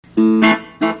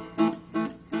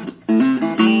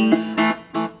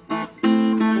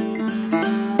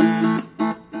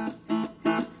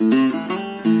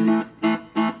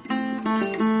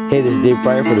Hey, this is Dave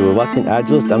Pryor for The Reluctant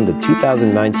Agilist. I'm the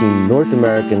 2019 North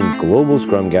American Global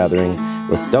Scrum Gathering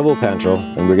with Dhaval Panchal,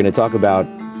 and we're going to talk about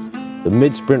the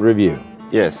mid-sprint review.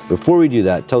 Yes. Before we do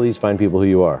that, tell these fine people who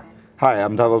you are. Hi,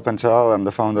 I'm Dhaval Panchal. I'm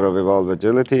the founder of Evolve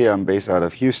Agility. I'm based out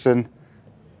of Houston,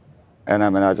 and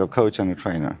I'm an Agile coach and a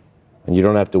trainer. And you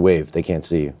don't have to wave. They can't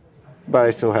see you. But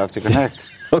I still have to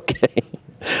connect. Okay.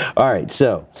 All right.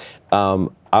 So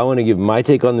I want to give my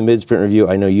take on the mid-sprint review.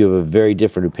 I know you have a very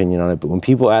different opinion on it, but when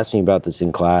people ask me about this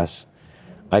in class,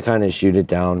 I kind of shoot it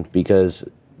down because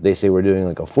they say we're doing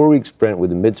like a 4-week sprint with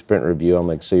a mid-sprint review. I'm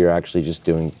like, so you're actually just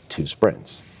doing 2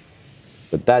 sprints.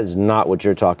 But that is not what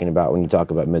you're talking about when you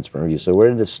talk about mid-sprint review. So where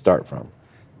did this start from?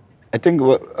 I think,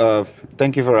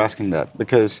 thank you for asking that,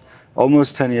 because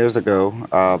almost 10 years ago,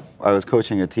 I was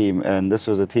coaching a team, and this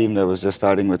was a team that was just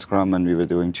starting with Scrum, and we were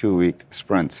doing 2-week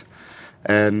sprints.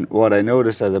 And what I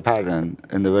noticed as a pattern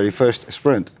in the very first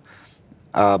sprint,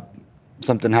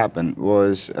 something happened,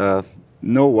 was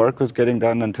no work was getting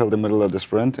done until the middle of the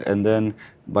sprint, and then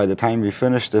by the time we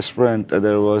finished the sprint,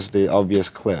 there was the obvious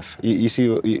cliff. You see,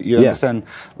 you understand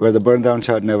where the burn down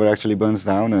chart never actually burns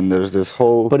down, and there's this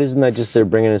whole... But isn't that just they're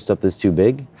bringing in stuff that's too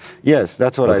big? Yes,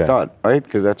 that's what I thought, right?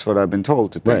 Because that's what I've been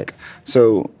told to think. Right.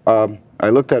 So I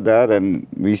looked at that, and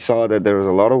we saw that there was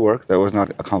a lot of work that was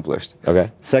not accomplished.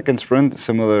 Okay. Second sprint,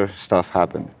 similar stuff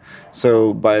happened.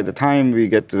 So by the time we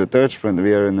get to the third sprint,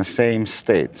 we are in the same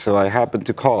state. So I happened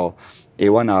to call a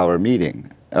 1-hour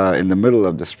meeting in the middle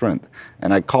of the sprint,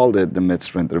 and I called it the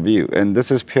mid-sprint review. And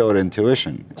this is pure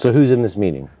intuition. So who's in this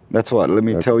meeting? That's what. Let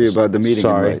me tell you about the meeting.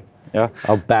 Sorry. Invite. Yeah.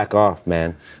 I'll back off,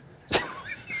 man.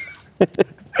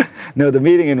 No, the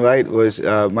meeting invite was,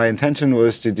 my intention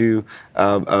was to do,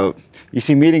 you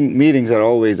see, meetings are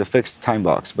always a fixed time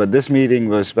box, but this meeting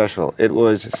was special. It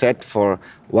was set for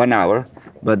 1 hour,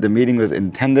 but the meeting was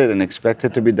intended and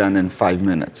expected to be done in 5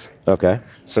 minutes. Okay.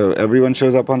 So everyone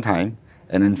shows up on time,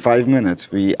 and in 5 minutes,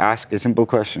 we ask a simple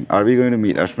question: are we going to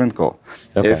meet our sprint goal?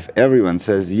 Okay. If everyone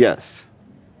says yes,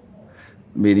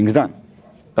 meeting's done.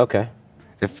 Okay.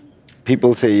 If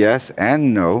people say yes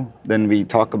and no, then we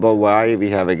talk about why we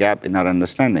have a gap in our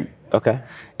understanding. Okay.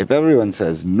 If everyone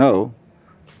says no,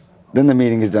 then the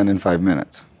meeting is done in 5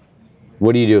 minutes.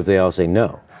 What do you do if they all say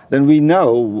no? Then we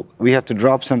know we have to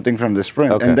drop something from the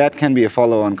sprint, and that can be a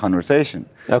follow-on conversation.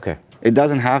 Okay. It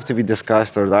doesn't have to be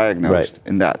discussed or diagnosed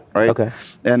in that, right? Okay.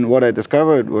 And what I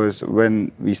discovered was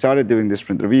when we started doing the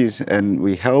sprint reviews and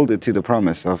we held it to the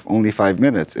promise of only 5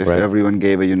 minutes, if everyone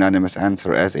gave a unanimous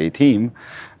answer as a team,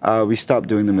 we stopped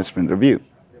doing the mid-sprint review.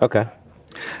 Okay.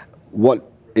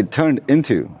 What it turned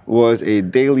into was a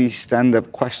daily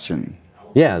stand-up question.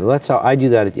 Yeah, that's how I do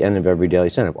that at the end of every daily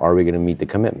stand-up. Are we going to meet the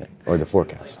commitment or the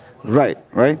forecast? Right.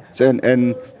 So,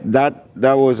 and that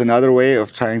was another way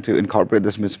of trying to incorporate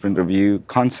this mid-sprint review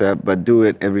concept, but do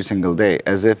it every single day,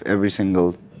 as if every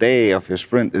single day of your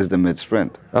sprint is the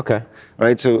mid-sprint. Okay.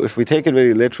 Right. So if we take it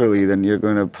very literally, then you're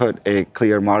going to put a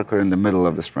clear marker in the middle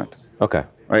of the sprint. Okay.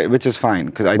 Right, which is fine,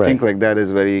 because I think like that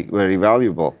is very, very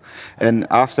valuable. And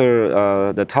after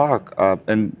the talk,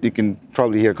 and you can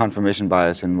probably hear confirmation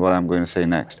bias in what I'm going to say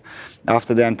next.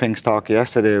 After Dan Pink's talk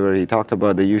yesterday, where he talked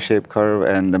about the U-shaped curve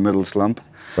and the middle slump,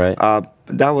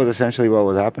 that was essentially what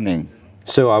was happening.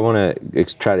 So I want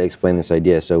to try to explain this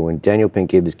idea. So when Daniel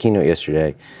Pink gave his keynote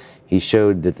yesterday, he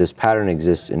showed that this pattern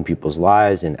exists in people's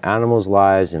lives, in animals'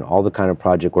 lives, in all the kind of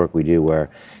project work we do, where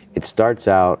it starts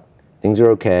out, things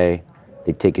are okay,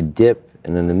 they take a dip,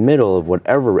 and in the middle of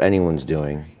whatever anyone's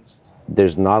doing,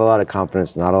 there's not a lot of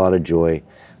confidence, not a lot of joy,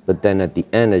 but then at the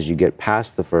end, as you get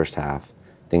past the first half,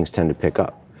 things tend to pick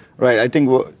up. Right, I think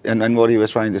and what he was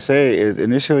trying to say is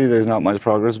initially there's not much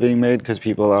progress being made because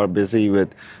people are busy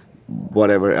with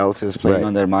whatever else is playing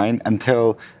on their mind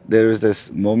until there is this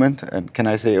moment, and can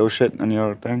I say oh shit on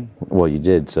your thing? Well, you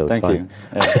did, so Thank it's fine. you.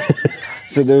 Yeah.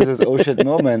 So there's this oh shit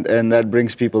moment, and that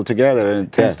brings people together, and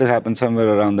it tends to happen somewhere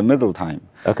around the middle time.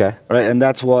 Okay. Right, and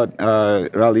that's what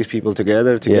rallies people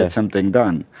together to get something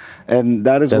done. And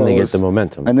that is then what they get the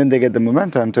momentum. And then they get the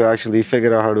momentum to actually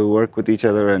figure out how to work with each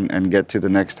other and get to the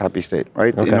next happy state,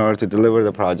 right? In order to deliver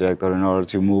the project or in order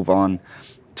to move on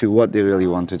to what they really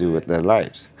want to do with their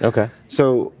lives. Okay.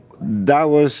 So that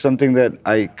was something that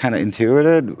I kind of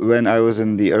intuited when I was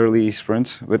in the early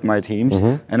sprints with my teams.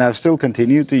 And I've still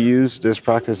continued to use this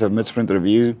practice of mid-sprint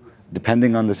review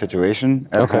depending on the situation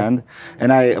at hand.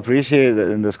 And I appreciate that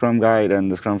in the Scrum Guide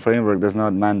and the Scrum Framework does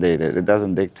not mandate it. It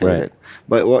doesn't dictate it.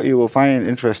 But what you will find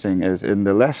interesting is in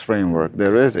the LESS framework,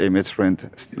 there is a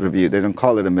mid-sprint review. They don't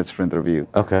call it a mid-sprint review.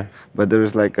 But there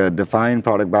is like a defined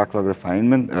product backlog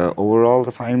refinement, overall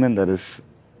refinement that is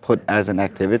put as an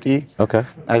activity, Okay.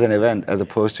 as an event, as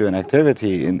opposed to an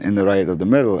activity in the right of the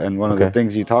middle. And one of the Okay.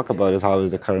 things you talk about is how is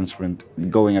the current sprint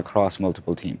going across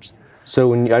multiple teams. So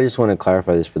I just want to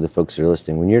clarify this for the folks that are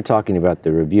listening. When you're talking about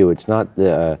the review, it's not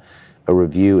a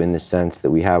review in the sense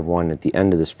that we have one at the end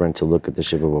of the sprint to look at the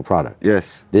shippable product. Yes.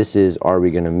 This is, are we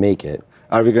going to make it?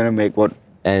 Are we going to make what?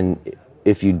 And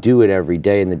if you do it every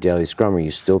day in the daily scrum, are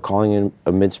you still calling it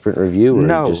a mid-sprint review? Or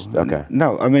No. Just, okay. No.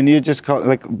 I mean, you just call,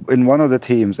 like in one of the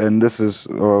teams, and this is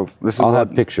I'll what, have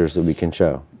pictures that we can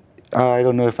show. I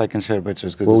don't know if I can share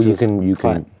pictures because Well, you can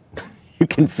you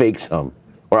can fake some,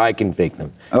 or I can fake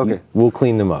them. Okay. We'll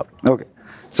clean them up. Okay.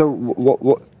 So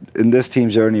what in this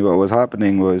team's journey, what was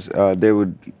happening was they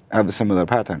would have a similar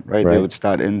pattern, right? They Right. would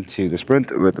start into the sprint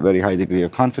with a very high degree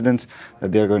of confidence that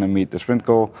they're going to meet the sprint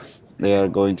goal. They are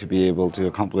going to be able to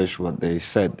accomplish what they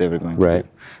said they were going to Right. do.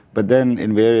 But then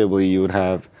invariably you would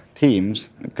have teams,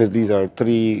 because these are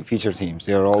 3 feature teams.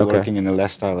 They are all Okay. working in a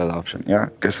less style adoption. Yeah.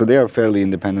 So they are fairly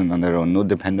independent on their own. No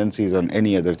dependencies on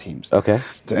any other teams. Okay.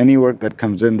 So any work that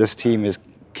comes in, this team is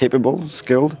capable,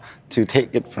 skilled to take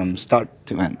it from start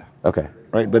to end. Okay.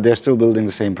 Right. But they're still building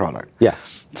the same product. Yeah.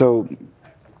 So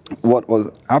what was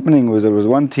happening was there was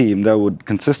one team that would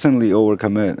consistently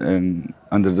overcommit and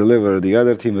underdeliver. The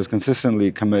other team was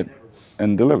consistently commit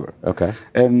and deliver. Okay.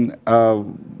 And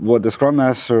what the Scrum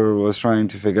Master was trying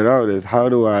to figure out is how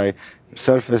do I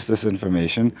surface this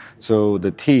information so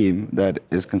the team that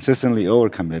is consistently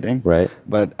overcommitting Right.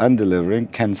 but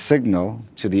undelivering can signal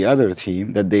to the other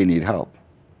team that they need help.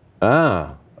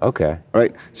 Ah. Okay.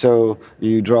 Right. So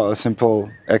you draw a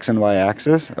simple X and Y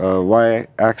axis. Y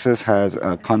axis has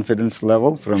a confidence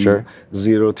level from Sure.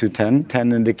 0 to 10.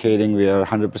 10 indicating we are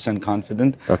 100%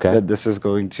 confident Okay. that this is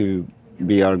going to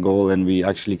be our goal and we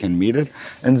actually can meet it,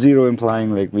 and 0 implying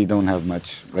like we don't have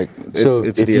much. Like So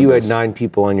it's if the you had abyss. 9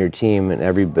 people on your team and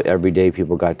every day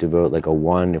people got to vote like a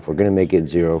 1, if we're going to make it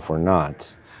 0 if we're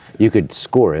not, you could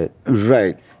score it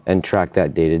Right. and track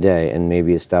that day to day and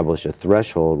maybe establish a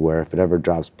threshold where if it ever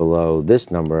drops below this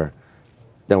number,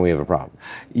 then we have a problem.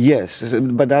 Yes,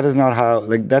 but that is not how.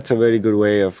 Like that's a very good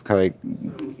way of like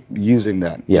using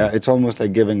that. Yeah. It's almost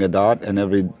like giving a dot, and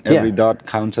every Yeah. dot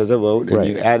counts as a vote, and Right.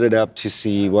 you add it up to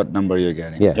see what number you're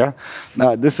getting. Yeah.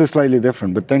 This is slightly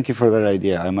different, but thank you for that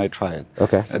idea. I might try it.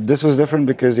 Okay. This was different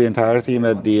because the entire team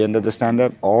at the end of the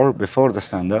stand-up or before the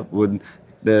stand-up would.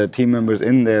 The team members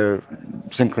in their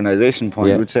synchronization point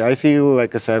Yeah. would say, I feel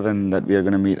like a 7 that we are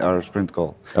going to meet our sprint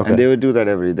goal. Okay. And they would do that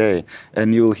every day.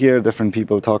 And you'll hear different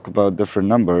people talk about different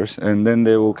numbers. And then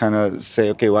they will kind of say,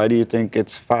 okay, why do you think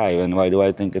it's 5? And why do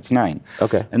I think it's 9?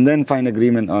 Okay. And then find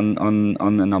agreement on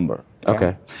a number. yeah?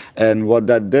 Okay. And what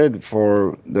that did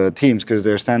for the teams, because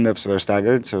their stand-ups were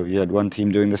staggered, so you had one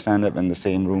team doing the stand-up in the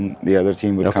same room, the other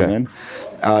team would come Okay. in.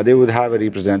 They would have a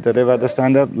representative at the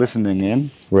stand-up listening in.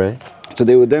 Right. So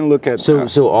they would then look at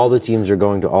So all the teams are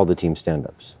going to all the team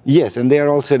stand-ups. yes, and they are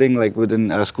all sitting like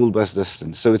within a school bus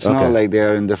distance. So it's Okay. not like they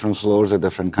are in different floors of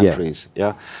different countries.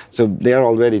 Yeah. So they are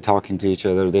already talking to each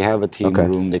other. They have a team Okay.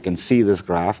 room. They can see this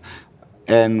graph.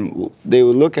 And they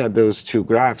will look at those 2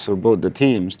 graphs for both the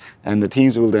teams, and the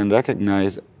teams will then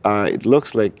recognize it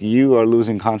looks like you are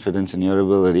losing confidence in your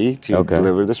ability to Okay.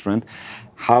 deliver the sprint.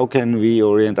 How can we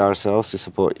orient ourselves to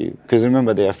support you? Because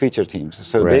remember, they are feature teams,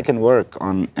 so they Right. can work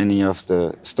on any of the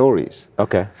stories.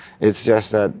 Okay. It's just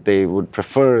that they would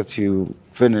prefer to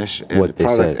finish a What they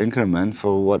product said. increment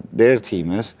for what their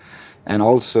team is, and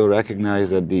also recognize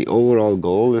that the overall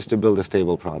goal is to build a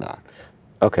stable product.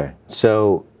 Okay.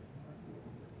 So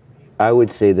I would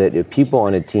say that if people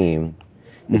on a team,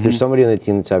 if there's somebody on the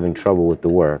team that's having trouble with the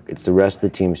work, it's the rest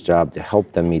of the team's job to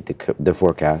help them meet the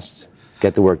forecast,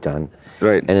 get the work done.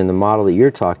 Right. And in the model that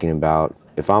you're talking about,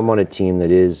 if I'm on a team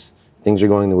that is, things are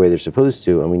going the way they're supposed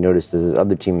to, and we notice that the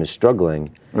other team is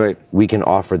struggling, Right. we can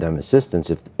offer them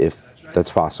assistance if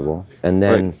that's possible. And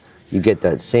then Right. you get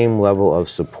that same level of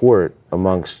support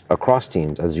across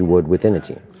teams as you would within a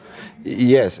team.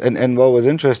 Yes, and what was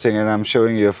interesting, and I'm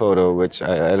showing you a photo, which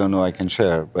I don't know I can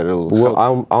share, but it'll Well,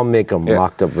 help. I'll make a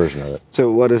mocked up version of it. So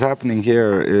what is happening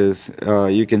here is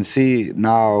you can see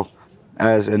now,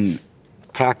 as in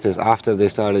practice, after they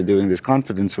started doing these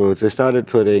confidence votes, they started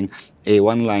putting a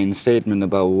one-line statement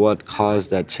about what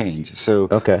caused that change. So,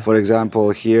 Okay. for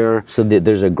example, here, So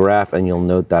there's a graph, and you'll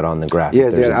note that on the graph. yeah,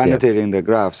 if there's they're a dip. annotating the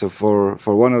graph. So for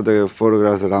one of the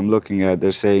photographs that I'm looking at,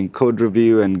 they're saying code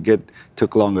review and Git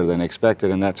took longer than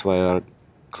expected, and that's why our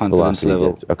confidence Velocity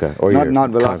level. dipped. Okay. Or not your not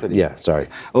velocity. Yeah, sorry.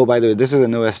 Oh, by the way, this is a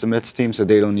no estimates team, so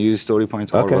they don't use story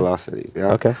points or Okay. velocities.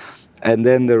 Yeah. Okay. And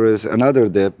then there is another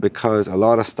dip because a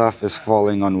lot of stuff is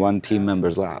falling on one team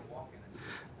member's lap.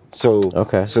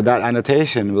 Okay. So that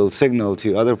annotation will signal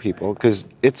to other people because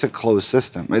it's a closed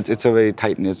system. It's a very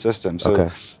tight knit system. So Okay.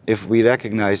 if we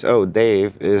recognize, oh,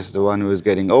 Dave is the one who is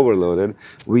getting overloaded,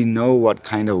 we know what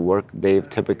kind of work Dave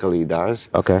typically does.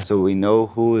 Okay. So we know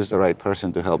who is the right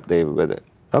person to help Dave with it.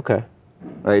 Okay.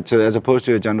 Right. So as opposed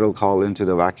to a general call into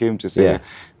the vacuum to say, Yeah.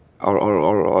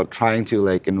 or trying to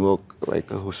like invoke like,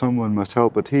 oh, someone must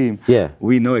help a team. Yeah.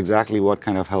 We know exactly what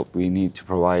kind of help we need to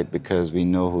provide because we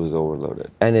know who's overloaded.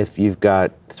 And if you've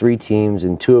got 3 teams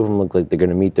and 2 of them look like they're going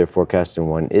to meet their forecast and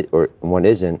one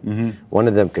isn't, one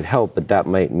of them could help, but that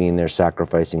might mean they're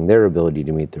sacrificing their ability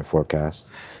to meet their forecast.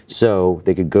 So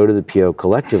they could go to the PO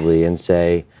collectively and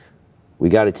say, we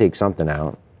got to take something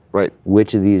out. Right.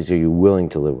 Which of these are you willing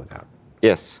to live without?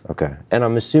 Yes. Okay. And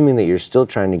I'm assuming that you're still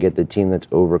trying to get the team that's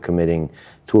overcommitting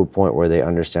to a point where they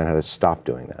understand how to stop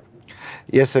doing that.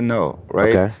 Yes and no,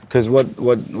 right? Okay. Because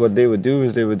what they would do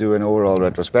is they would do an overall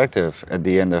retrospective at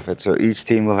the end of it. So each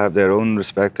team will have their own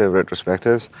respective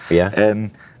retrospectives. Yeah. And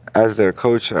as their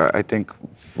coach, I think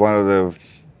one of the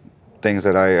things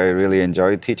that I really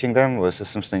enjoyed teaching them was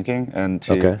systems thinking and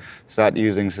to Okay. start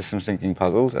using systems thinking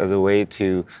puzzles as a way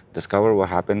to discover what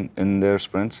happened in their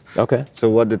sprints. Okay. So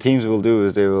what the teams will do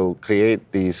is they will create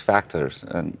these factors,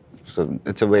 and so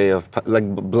it's a way of like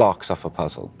blocks of a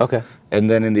puzzle. Okay. And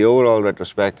then in the overall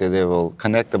retrospective, they will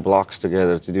connect the blocks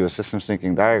together to do a systems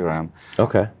thinking diagram.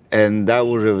 Okay. And that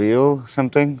will reveal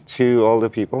something to all the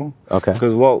people. Okay.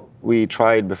 Because what we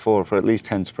tried before for at least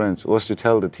 10 sprints was to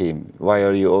tell the team, why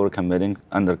are you overcommitting,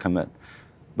 undercommit?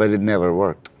 But it never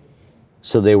worked.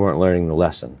 So they weren't learning the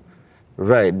lesson.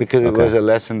 Right, because it Okay. was a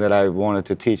lesson that I wanted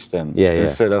to teach them Yeah, yeah.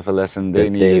 instead of a lesson they That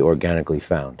needed. they organically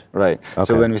found. Right. Okay.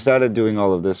 So when we started doing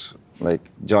all of this, like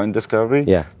joint discovery,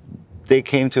 Yeah. they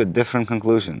came to a different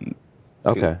conclusion.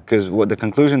 Okay. Because what the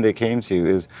conclusion they came to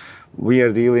is, we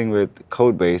are dealing with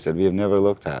code base that we have never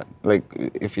looked at. Like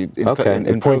if you Okay.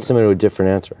 It points them to a different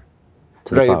answer.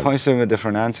 To the right, it problem. points them a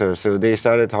different answer. So they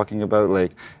started talking about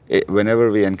like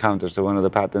whenever we encounter. So one of the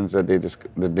patterns that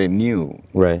they knew.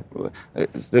 Right.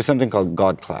 There's something called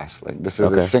God class. Like this is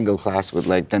Okay. a single class with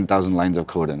like 10,000 lines of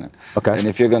code in it. Okay. And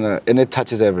if you're and it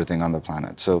touches everything on the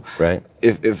planet. So Right.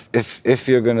 if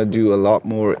you're gonna do a lot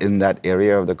more in that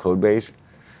area of the code base,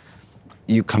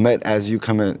 you commit as you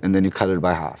commit, and then you cut it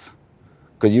by half.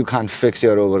 Because you can't fix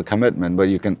your overcommitment, but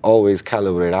you can always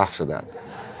calibrate after that.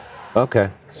 Okay.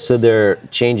 So they're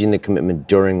changing the commitment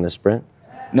during the sprint?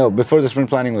 No, before the sprint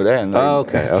planning would end. Oh,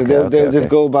 okay, So okay, they'll okay, just okay.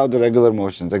 go about the regular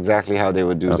motions, exactly how they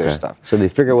would do their stuff. So they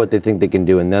figure out what they think they can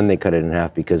do, and then they cut it in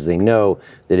half because they know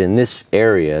that in this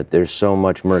area there's so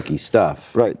much murky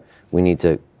stuff. Right. We need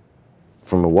to,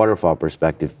 from a waterfall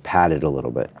perspective, pad it a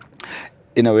little bit.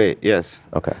 In a way, yes.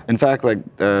 Okay. In fact, like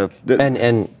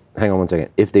And hang on one second.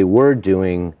 If they were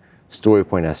doing story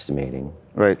point estimating,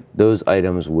 right. those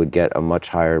items would get a much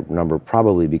higher number,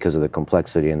 probably because of the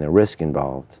complexity and the risk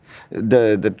involved.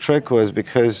 The trick was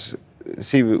because,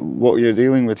 see, what you're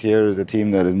dealing with here is a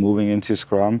team that is moving into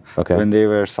Scrum Okay. when they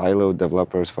were siloed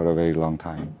developers for a very long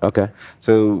time. Okay.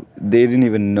 So they didn't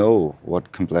even know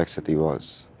what complexity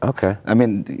was. Okay. I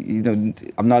mean,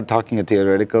 I'm not talking a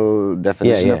theoretical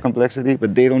definition Yeah. of complexity,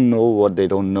 but they don't know what they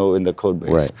don't know in the code base.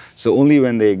 Right. So only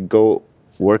when they go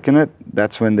work in it,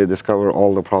 that's when they discover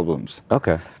all the problems.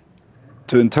 Okay.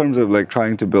 So in terms of like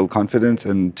trying to build confidence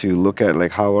and to look at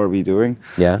like how are we doing,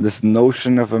 Yeah. this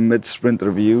notion of a mid-sprint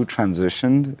review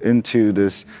transitioned into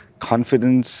this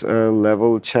confidence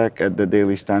level check at the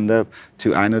daily stand-up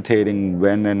to annotating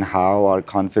when and how our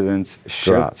confidence shifts.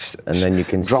 Drops, and then you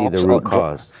can see the drops root or-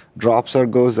 cause. Drops or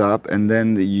goes up, and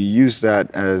then you use that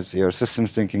as your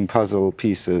systems thinking puzzle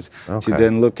pieces to Okay.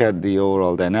 then look at the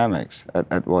overall dynamics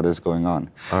at what is going on.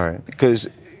 All right. Because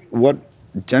what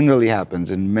generally happens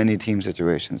in many team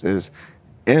situations is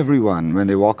everyone, when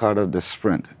they walk out of the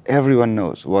sprint, everyone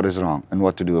knows what is wrong and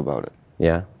what to do about it.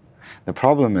 Yeah. The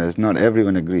problem is not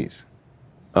everyone agrees.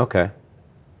 Okay.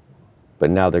 But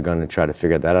now they're going to try to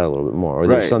figure that out a little bit more, or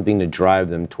there's Right. something to drive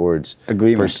them towards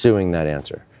Agreement. pursuing that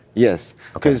answer. Yes,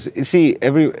 because you see,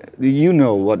 you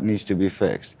know what needs to be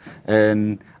fixed,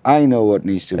 and I know what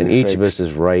needs to And be each fixed. of us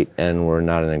is right, and we're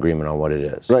not in agreement on what it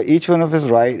is. Right, each one of us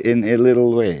right in a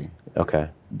little way. Okay.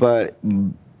 But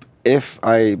if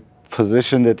I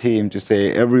position the team to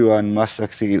say everyone must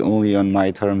succeed only on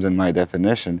my terms and my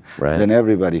definition, Right. then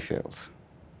everybody fails.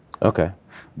 Okay.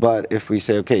 But if we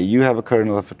say, okay, you have a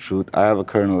kernel of a truth, I have a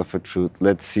kernel of a truth,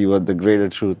 let's see what the greater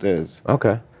truth is.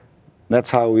 Okay. That's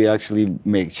how we actually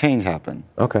make change happen.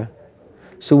 Okay.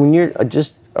 So when you're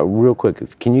just real quick,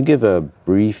 can you give a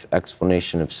brief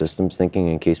explanation of systems thinking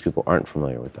in case people aren't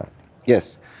familiar with that?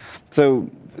 Yes. So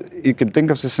you can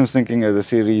think of systems thinking as a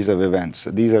series of events.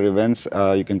 These are events,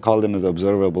 you can call them as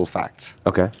observable facts.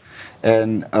 Okay.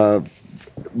 And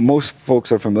most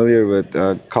folks are familiar with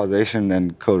causation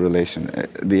and correlation.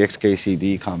 The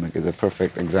XKCD comic is a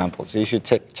perfect example. So you should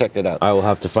check it out. I will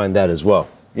have to find that as well.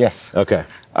 Yes. Okay.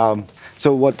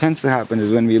 So what tends to happen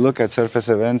is when we look at surface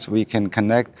events, we can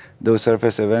connect those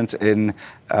surface events in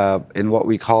what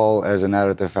we call as a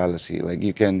narrative fallacy. Like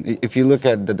you can, if you look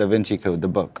at the Da Vinci Code, the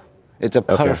book, it's a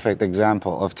perfect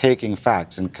example of taking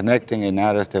facts and connecting a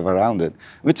narrative around it,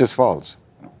 which is false.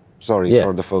 Sorry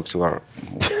for the folks who are.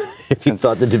 If you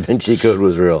thought the Da Vinci Code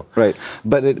was real. Right,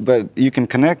 but you can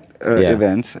connect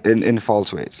events in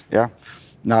false ways. Yeah.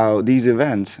 Now these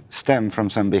events stem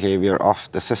from some behavior of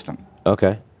the system.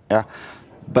 Okay. Yeah,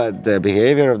 but the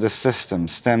behavior of the system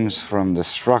stems from the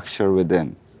structure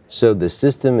within. So the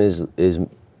system is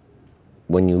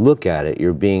when you look at it,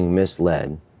 you're being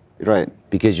misled. Right.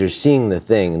 Because you're seeing the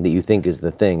thing that you think is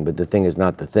the thing, but the thing is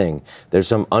not the thing. There's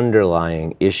some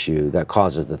underlying issue that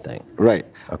causes the thing. Right.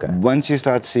 Okay. Once you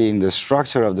start seeing the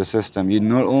structure of the system, you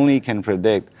not only can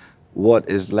predict what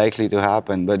is likely to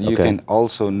happen, but you can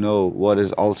also know what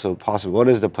is also possible. What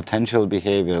is the potential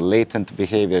behavior, latent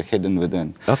behavior hidden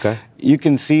within? Okay. You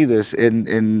can see this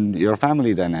in your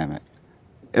family dynamic.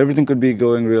 Everything could be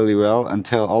going really well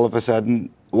until all of a sudden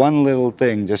one little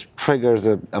thing just triggers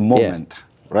a moment,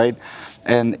 right?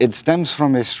 And it stems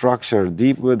from a structure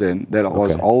deep within that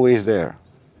was always there.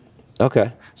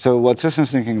 Okay. So what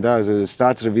systems thinking does is it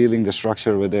starts revealing the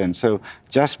structure within. So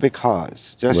just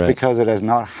because it has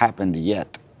not happened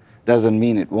yet, doesn't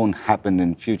mean it won't happen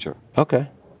in future. Okay.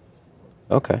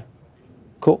 Okay.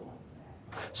 Cool.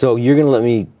 So you're gonna let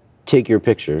me take your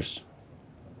pictures,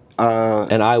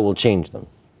 and I will change them.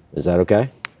 Is that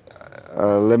okay?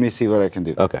 Let me see what I can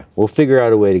do. Okay. We'll figure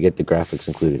out a way to get the graphics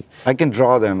included. I can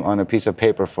draw them on a piece of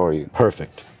paper for you.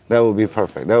 Perfect. That would be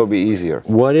perfect. That would be easier.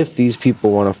 What if these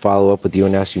people want to follow up with you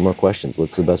and ask you more questions?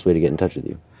 What's the best way to get in touch with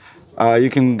you? You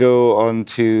can go on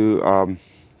to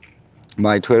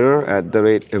my Twitter at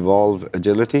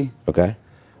 @EvolveAgility. Okay.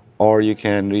 Or you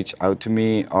can reach out to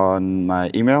me on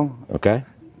my email. Okay.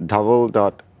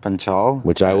 Dhaval.panchal.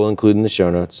 Which I will include in the show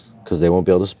notes because they won't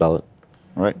be able to spell it.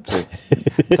 Right. So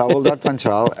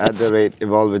dhaval.panchal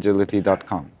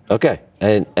 @evolveagility.com. Okay.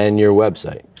 And your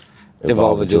website?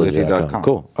 Evolveagility.com.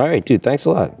 Cool. All right, dude. Thanks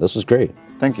a lot. This was great.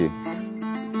 Thank you.